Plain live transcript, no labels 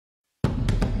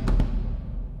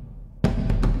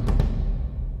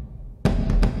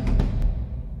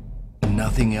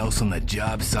Nothing else on the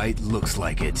job site looks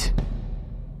like it.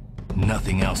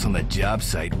 Nothing else on the job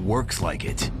site works like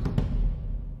it.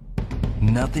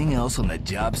 Nothing else on the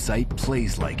job site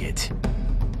plays like it.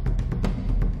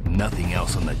 Nothing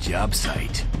else on the job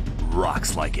site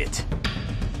rocks like it.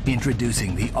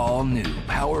 Introducing the all-new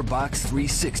PowerBox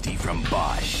 360 from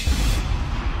Bosch.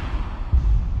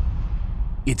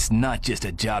 It's not just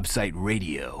a job site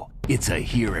radio. It's a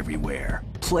hear everywhere,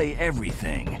 play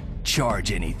everything,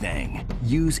 charge anything,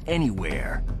 use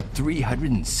anywhere,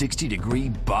 360-degree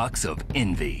box of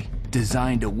envy.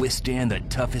 Designed to withstand the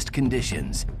toughest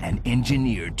conditions and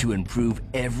engineered to improve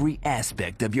every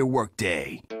aspect of your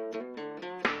workday.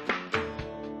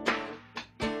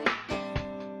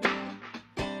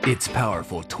 Its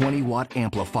powerful 20-watt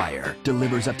amplifier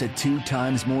delivers up to 2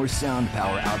 times more sound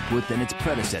power output than its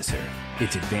predecessor.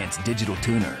 Its advanced digital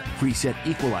tuner, preset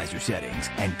equalizer settings,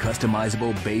 and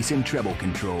customizable bass and treble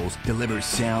controls deliver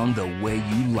sound the way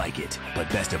you like it. But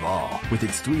best of all, with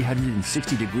its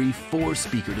 360-degree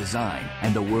 4-speaker design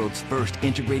and the world's first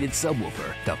integrated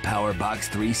subwoofer, the PowerBox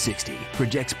 360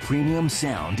 projects premium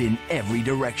sound in every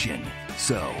direction.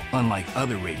 So, unlike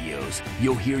other radios,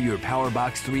 you'll hear your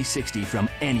PowerBox 360 from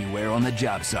anywhere on the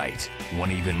job site.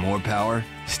 Want even more power?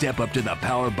 Step up to the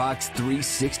PowerBox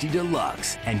 360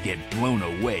 Deluxe and get blown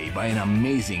away by an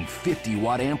amazing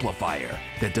 50-watt amplifier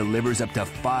that delivers up to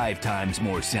 5 times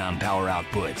more sound power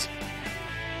output.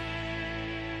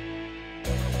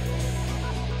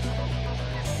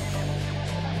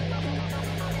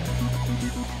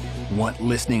 Want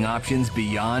listening options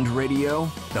beyond radio?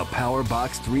 The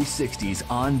PowerBox 360's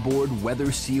onboard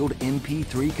weather-sealed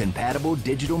MP3-compatible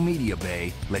digital media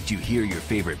bay lets you hear your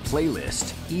favorite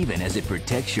playlist, even as it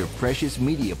protects your precious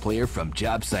media player from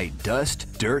job site dust,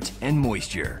 dirt, and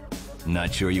moisture.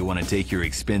 Not sure you want to take your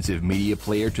expensive media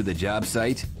player to the job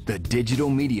site? The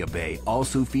digital media bay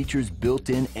also features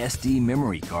built-in SD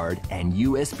memory card and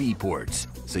USB ports,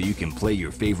 so you can play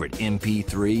your favorite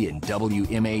MP3 and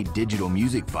WMA digital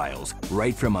music files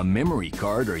right from a memory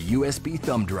card or USB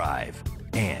thumb drive.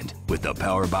 And with the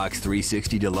PowerBox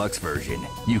 360 Deluxe version,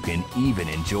 you can even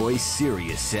enjoy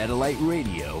Sirius satellite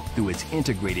radio through its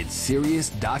integrated Sirius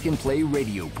Dock and Play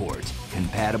radio port,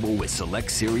 compatible with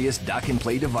select Sirius Dock and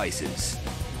Play devices.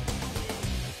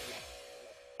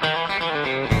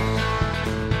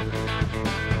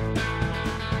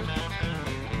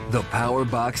 The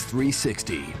PowerBox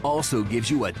 360 also gives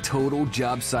you a total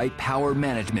job site power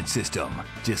management system.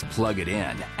 Just plug it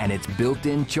in, and its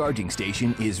built-in charging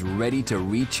station is ready to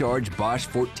recharge Bosch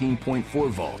 14.4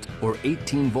 volt or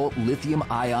 18 volt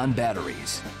lithium-ion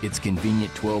batteries. Its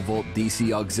convenient 12 volt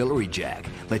DC auxiliary jack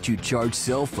lets you charge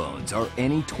cell phones or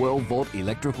any 12 volt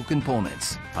electrical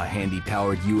components. A handy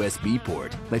powered USB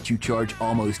port lets you charge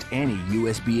almost any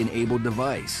USB-enabled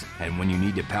device. And when you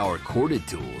need to power corded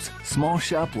tools, small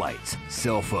shop lights,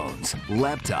 cell phones,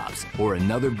 laptops, or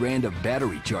another brand of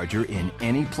battery charger in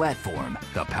any platform,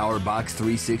 the PowerBox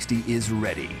 360 is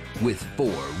ready with 4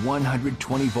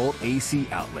 120-volt AC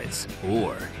outlets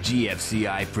or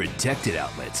GFCI protected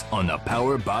outlets on the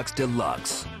PowerBox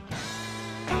Deluxe.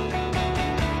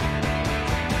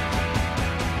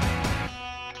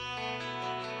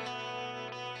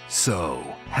 So,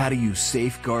 how do you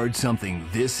safeguard something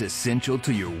this essential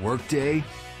to your workday?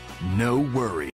 No worries.